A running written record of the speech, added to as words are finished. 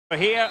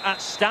Here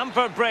at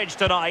Stamford Bridge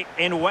tonight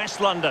in West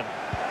London.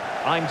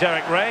 I'm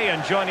Derek Ray,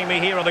 and joining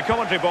me here on the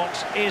commentary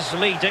box is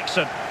Lee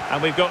Dixon.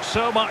 And we've got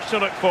so much to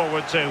look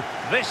forward to.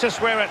 This is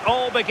where it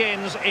all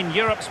begins in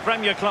Europe's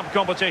Premier Club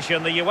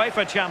competition, the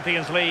UEFA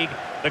Champions League,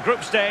 the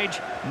group stage,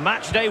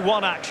 Matchday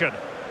 1 action.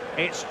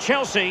 It's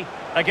Chelsea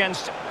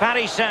against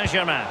Paris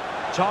Saint-Germain.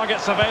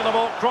 Targets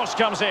available, cross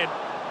comes in.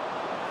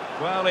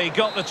 Well, he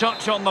got the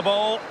touch on the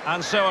ball,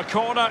 and so a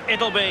corner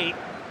it'll be.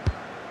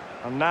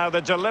 And now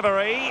the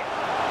delivery.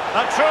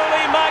 A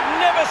truly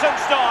magnificent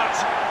start.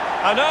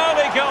 An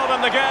early goal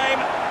in the game,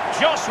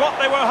 just what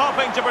they were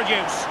hoping to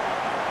produce.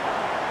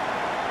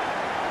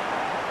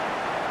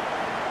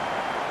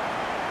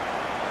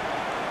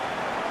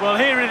 Well,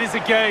 here it is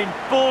again,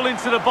 ball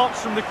into the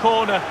box from the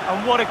corner,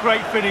 and what a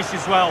great finish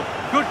as well.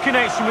 Good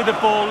connection with the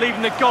ball,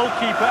 leaving the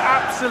goalkeeper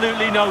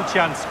absolutely no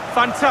chance.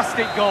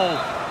 Fantastic goal.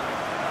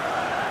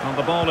 And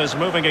the ball is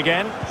moving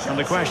again, and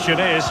the question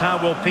is,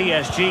 how will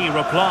PSG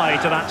reply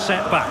to that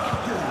setback?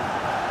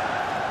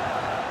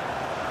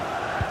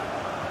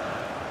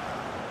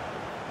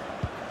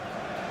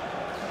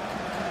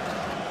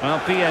 Well,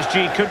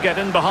 PSG could get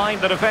in behind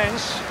the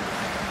defence.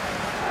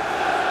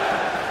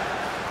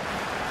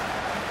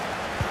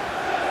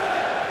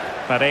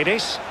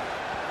 Paredes.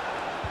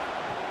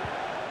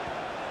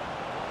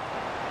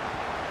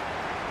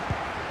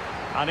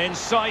 An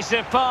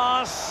incisive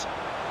pass.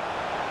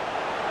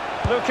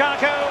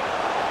 Lukaku.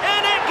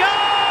 In it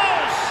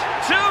goes!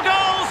 2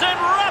 goals in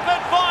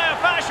rapid-fire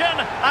fashion,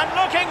 and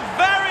looking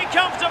very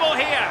comfortable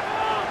here.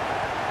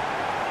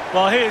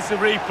 Well, here's the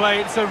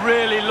replay. It's a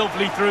really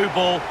lovely through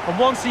ball. And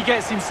once he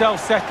gets himself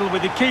settled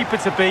with the keeper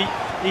to beat,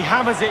 he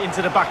hammers it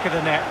into the back of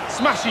the net.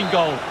 Smashing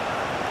goal.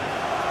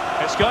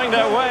 It's going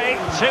their way.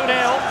 2-0.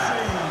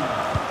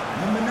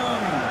 Number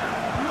 9,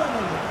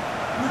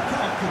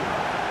 Lukaku.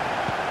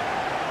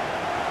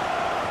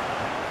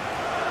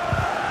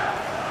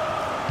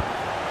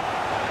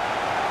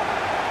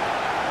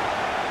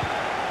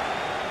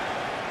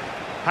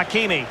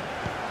 Hakimi.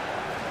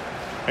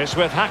 It's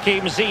with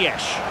Hakim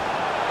Ziyech.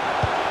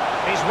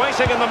 He's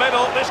waiting in the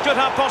middle. This could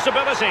have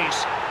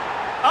possibilities.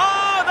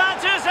 Oh,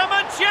 that is a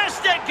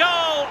majestic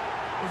goal!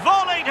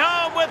 Volleyed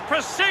home with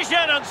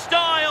precision and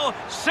style.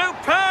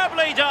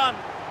 Superbly done.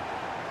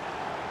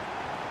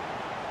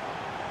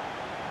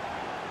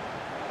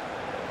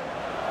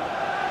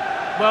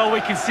 Well, we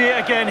can see it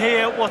again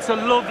here. What a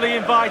lovely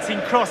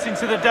inviting cross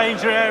into the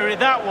danger area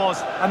that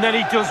was. And then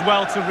he does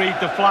well to read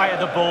the flight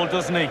of the ball,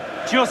 doesn't he?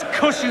 Just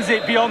cushions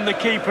it beyond the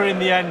keeper in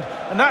the end.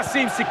 And that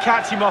seems to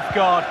catch him off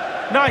guard.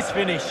 Nice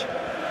finish.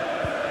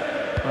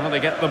 Well, they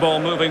get the ball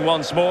moving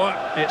once more.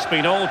 It's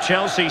been all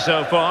Chelsea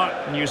so far,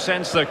 and you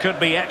sense there could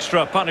be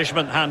extra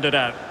punishment handed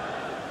out.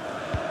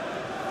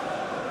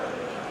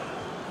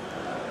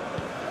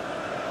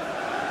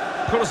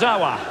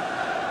 Kurzawa.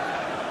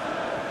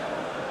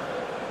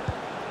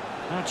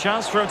 A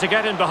chance for him to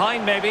get in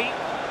behind, maybe.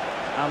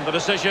 And the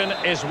decision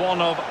is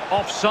one of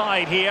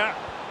offside here.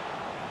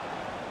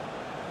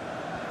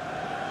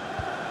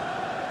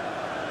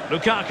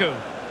 Lukaku.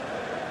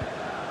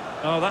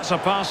 Oh, that's a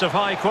pass of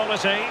high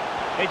quality.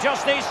 He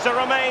just needs to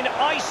remain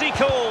icy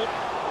cool.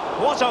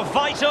 What a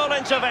vital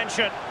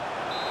intervention.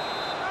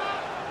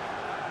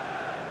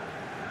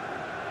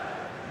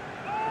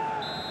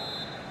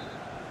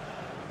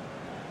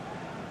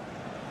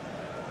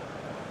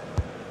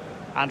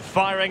 And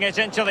firing it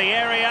into the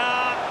area.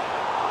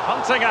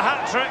 Hunting a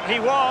hat-trick he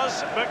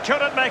was, but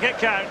couldn't make it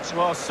count.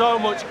 Well, so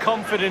much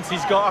confidence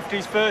he's got after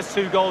his first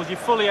 2 goals. You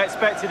fully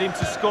expected him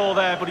to score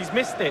there, but he's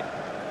missed it.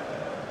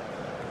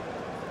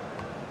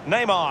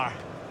 Neymar.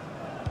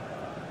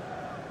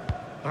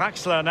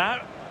 Draxler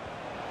now.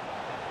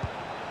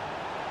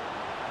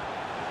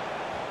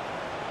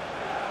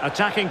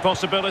 Attacking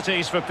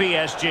possibilities for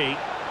PSG.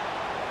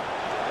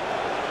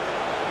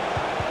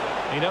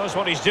 He knows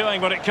what he's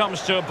doing when it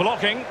comes to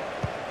blocking.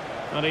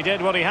 And he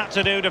did what he had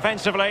to do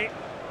defensively.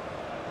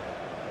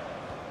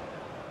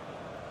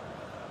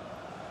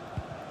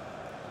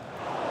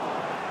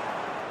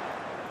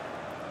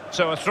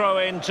 So a throw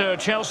in to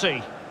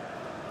Chelsea.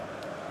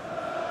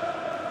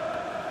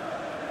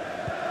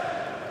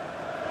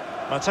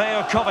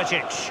 Mateo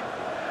Kovacic.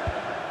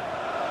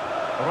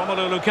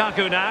 Romelu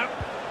Lukaku now.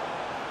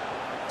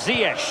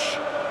 Ziyech.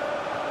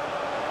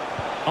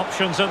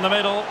 Options in the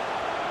middle.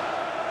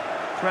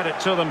 Credit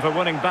to them for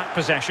winning back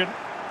possession.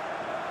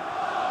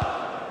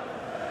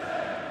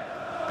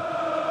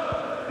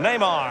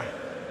 Neymar.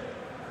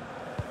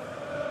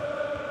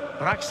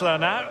 Draxler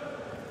now.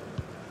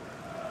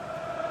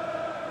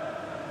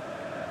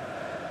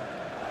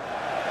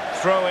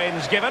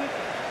 Throw-ins given.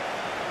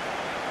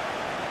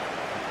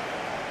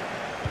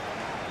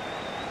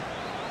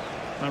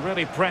 They're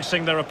really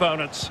pressing their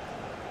opponents.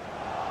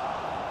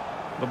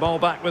 The ball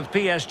back with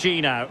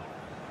PSG now.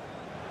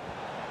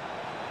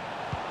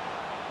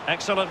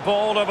 Excellent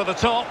ball over the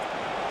top.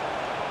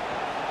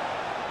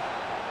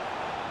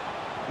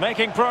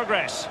 Making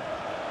progress.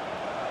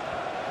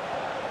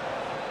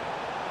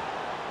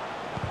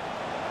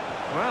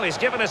 Well, he's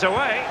given it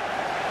away.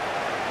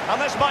 And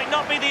this might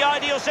not be the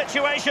ideal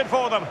situation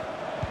for them.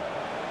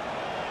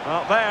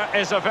 Well, there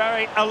is a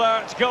very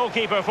alert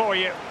goalkeeper for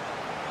you.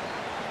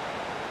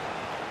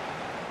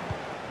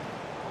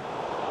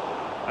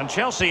 And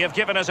Chelsea have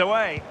given us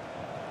away.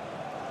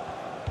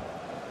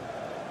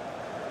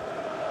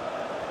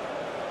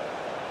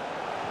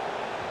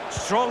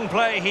 Strong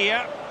play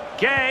here.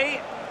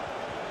 Gueye.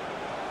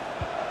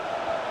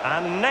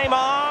 And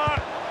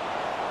Neymar.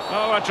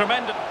 Oh, a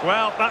tremendous...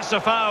 Well, that's a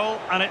foul,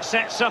 and it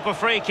sets up a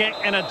free kick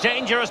in a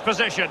dangerous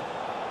position.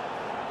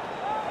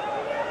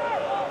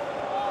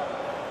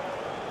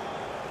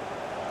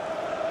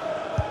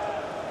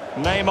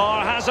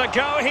 Neymar has a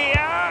go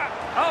here.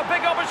 Oh,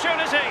 big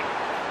opportunity.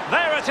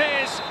 There it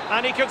is,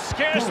 and he could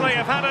scarcely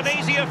have had an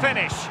easier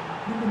finish.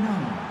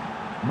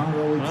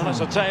 Well,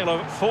 it's a tale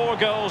of 4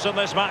 goals in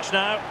this match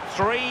now.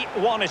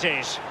 3-1 it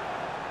is.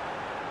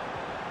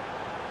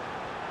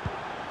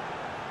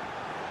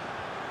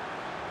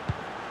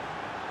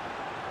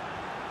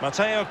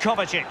 Mateo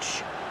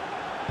Kovacic.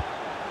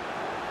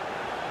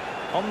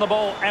 On the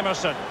ball,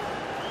 Emerson.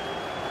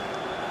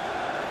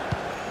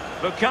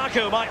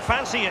 Lukaku might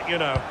fancy it, you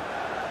know.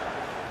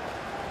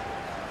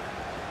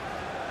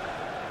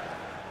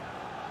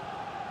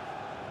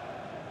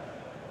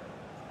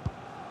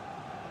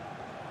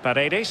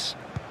 Paredes.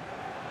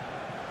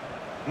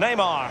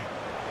 Neymar.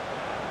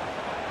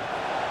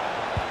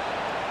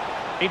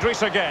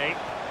 Idrissa Gueye.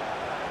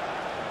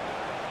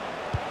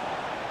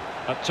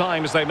 At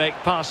times they make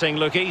passing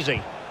look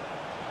easy.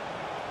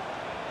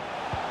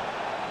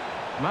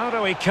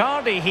 Mauro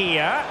Icardi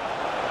here.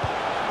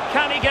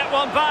 Can he get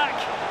one back?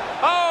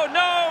 Oh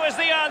no is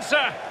the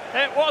answer.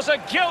 It was a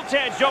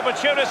gilt-edged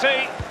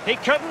opportunity. He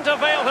couldn't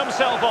avail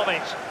himself of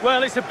it.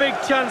 Well, it's a big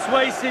chance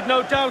wasted,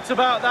 no doubt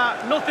about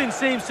that. Nothing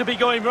seems to be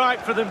going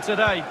right for them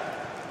today.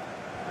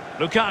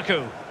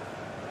 Lukaku.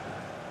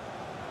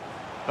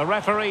 The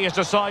referee has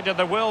decided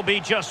there will be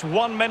just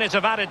 1 minute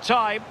of added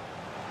time.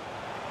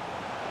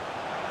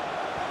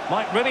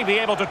 Might really be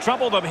able to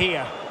trouble them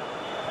here.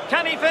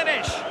 Can he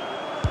finish?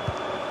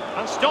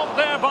 And stopped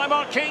there by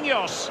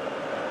Marquinhos.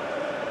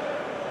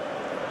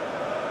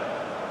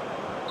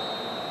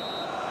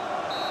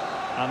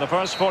 And the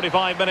first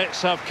 45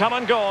 minutes have come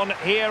and gone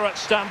here at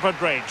Stamford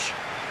Bridge.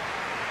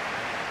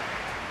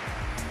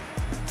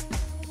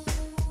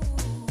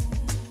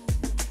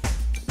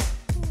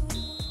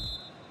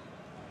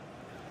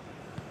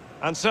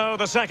 And so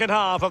the second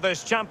half of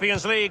this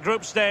Champions League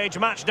group stage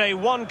Matchday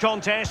 1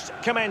 contest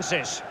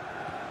commences.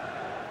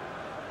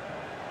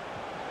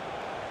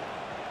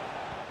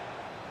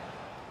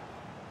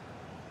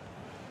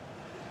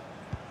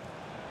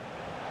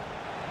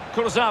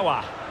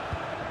 Kurzawa.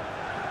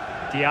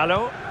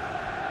 Diallo.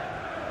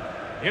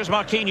 Here's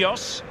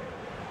Marquinhos.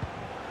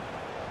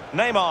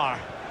 Neymar.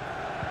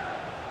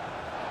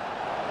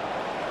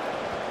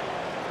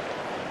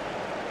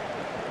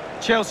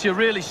 Chelsea are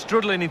really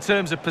struggling in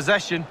terms of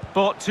possession,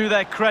 but to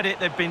their credit,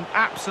 they've been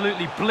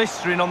absolutely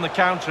blistering on the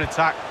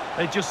counter-attack.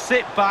 They just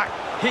sit back,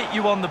 hit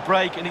you on the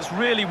break, and it's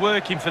really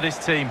working for this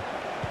team.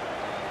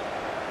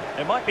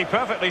 It might be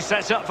perfectly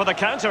set up for the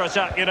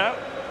counter-attack, you know.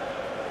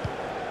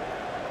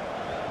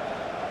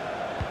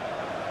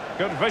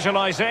 Good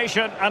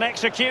visualisation and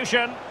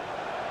execution.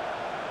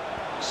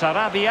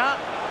 Sarabia.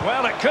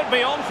 Well, it could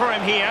be on for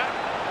him here.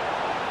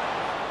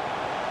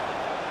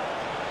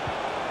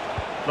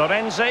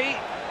 Florenzi.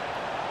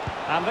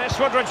 And this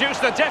would reduce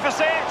the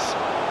deficit.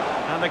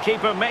 And the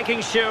keeper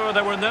making sure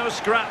there were no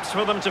scraps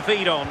for them to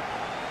feed on.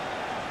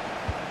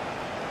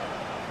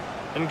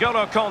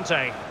 N'Golo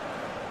Kanté.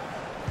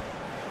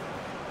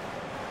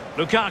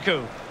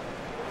 Lukaku.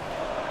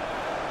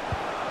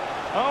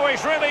 Oh,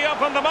 he's really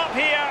opened them up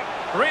here.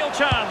 Real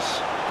chance.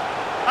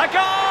 A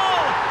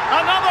goal!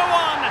 Another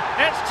one!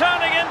 It's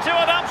turning into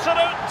an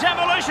absolute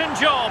demolition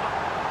job.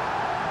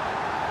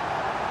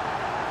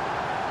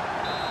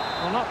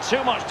 Well, not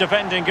too much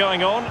defending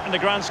going on in the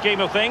grand scheme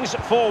of things.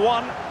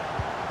 4-1.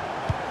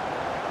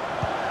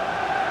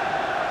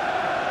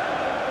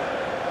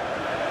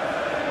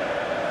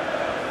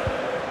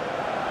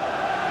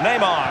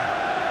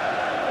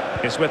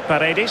 Neymar is with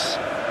Paredes.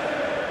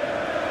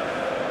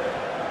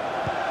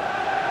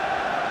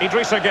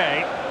 Idrissa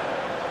Gueye.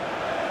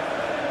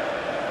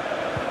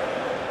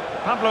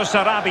 Pablo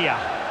Sarabia.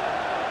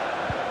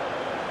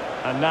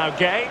 And now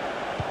Gueye.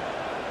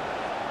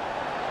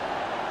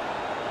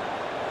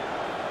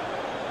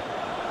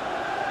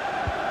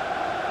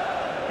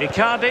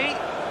 Icardi.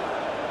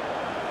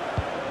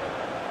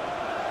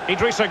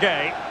 Idrissa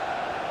Gueye.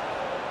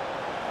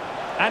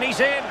 And he's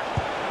in.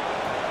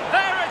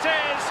 There it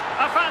is!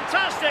 A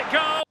fantastic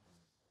goal!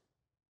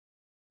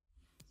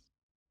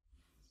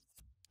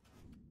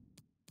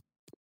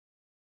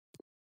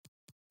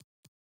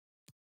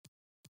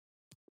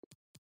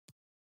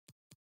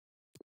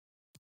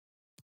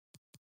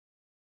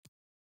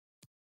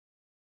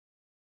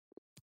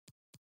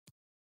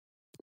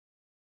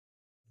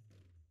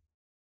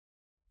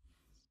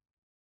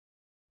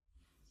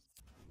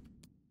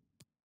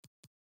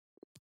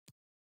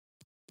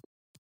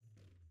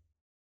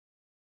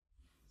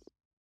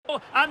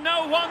 And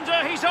no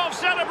wonder he's off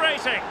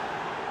celebrating.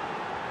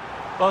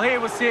 Well, here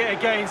we'll see it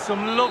again,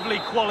 some lovely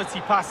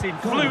quality passing,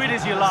 fluid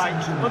as you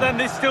like, but then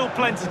there's still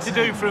plenty to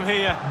do from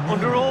here.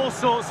 Under all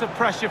sorts of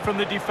pressure from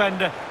the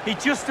defender, he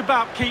just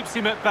about keeps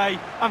him at bay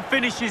and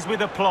finishes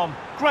with aplomb.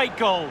 Great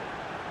goal.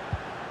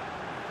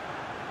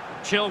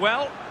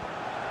 Chilwell.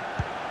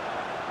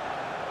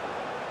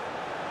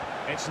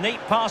 It's neat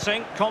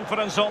passing,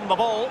 confidence on the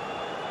ball.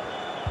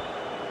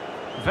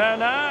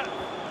 Werner.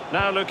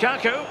 Now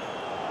Lukaku.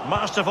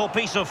 Masterful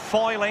piece of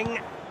foiling.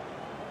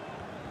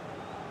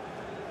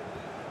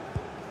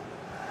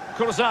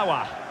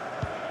 Kurzawa.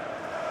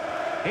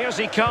 Here's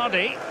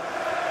Icardi.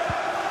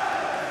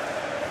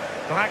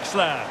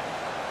 Draxler.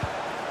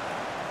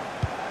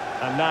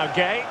 And now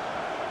Gueye.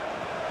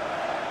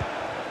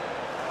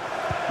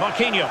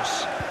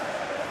 Marquinhos.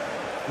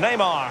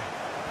 Neymar.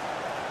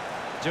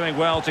 Doing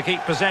well to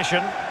keep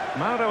possession.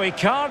 Mauro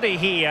Icardi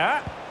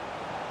here.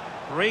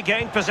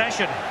 Regained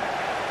possession.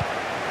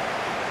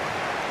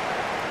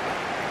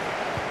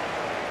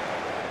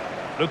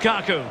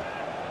 Lukaku.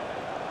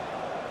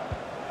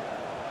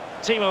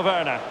 Timo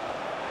Werner.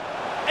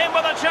 In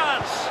with a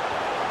chance.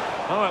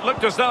 Oh, it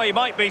looked as though he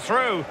might be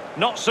through.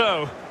 Not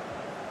so.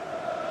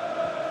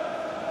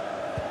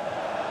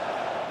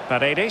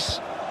 Paredes.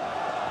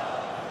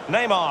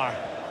 Neymar.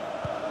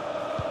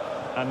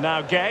 And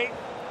now Gueye.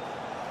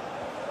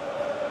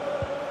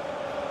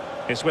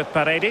 It's with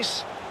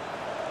Paredes.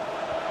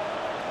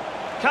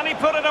 Can he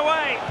put it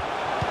away?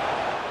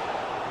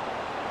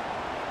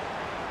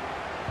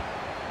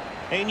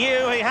 He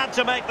knew he had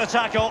to make the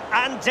tackle,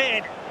 and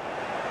did.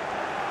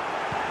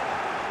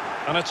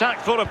 An attack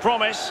full of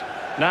promise.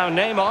 Now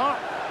Neymar.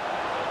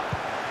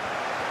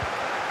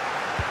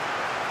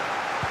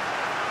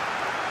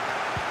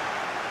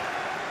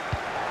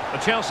 The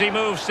Chelsea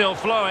move still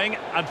flowing.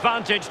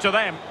 Advantage to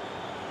them.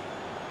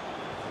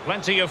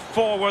 Plenty of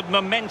forward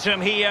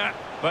momentum here,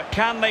 but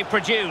can they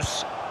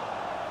produce?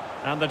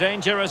 And the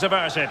danger is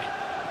averted.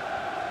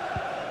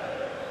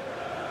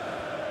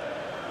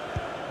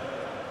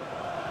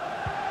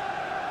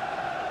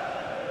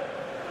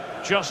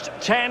 Just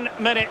 10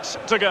 minutes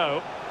to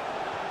go.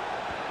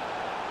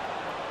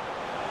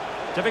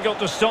 Difficult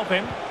to stop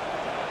him.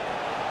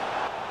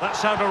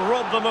 That's how to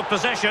rob them of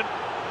possession.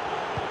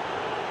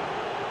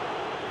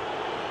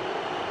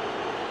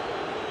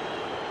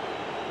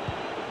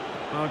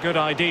 Well, good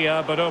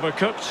idea, but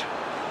overcooked.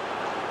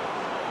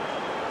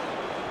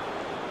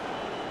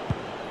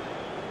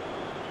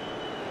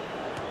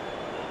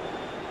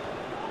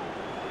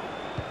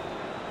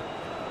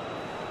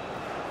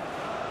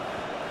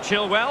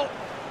 Chilwell.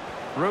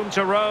 Room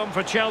to roam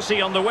for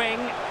Chelsea on the wing.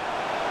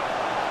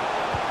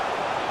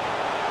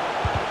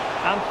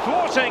 And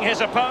thwarting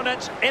his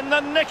opponent in the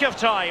nick of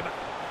time.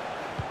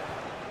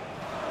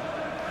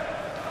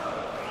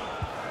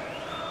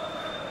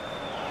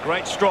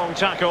 Great strong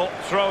tackle,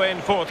 throw in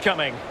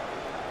forthcoming.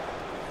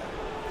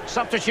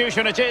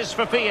 Substitution it is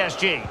for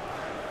PSG.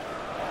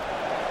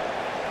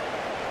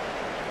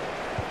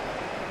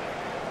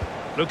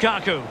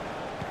 Lukaku.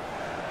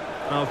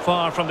 Well,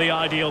 far from the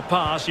ideal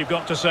pass, you've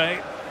got to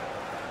say.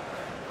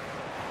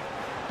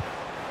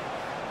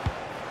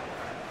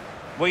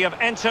 We have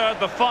entered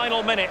the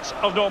final minute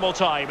of normal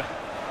time.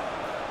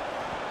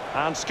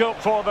 And scope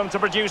for them to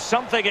produce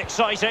something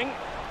exciting.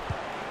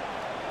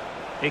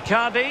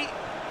 Icardi.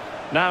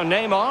 Now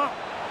Neymar.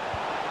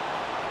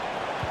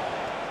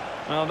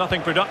 Well,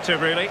 nothing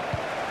productive, really.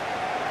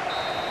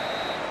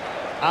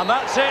 And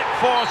that's it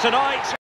for tonight.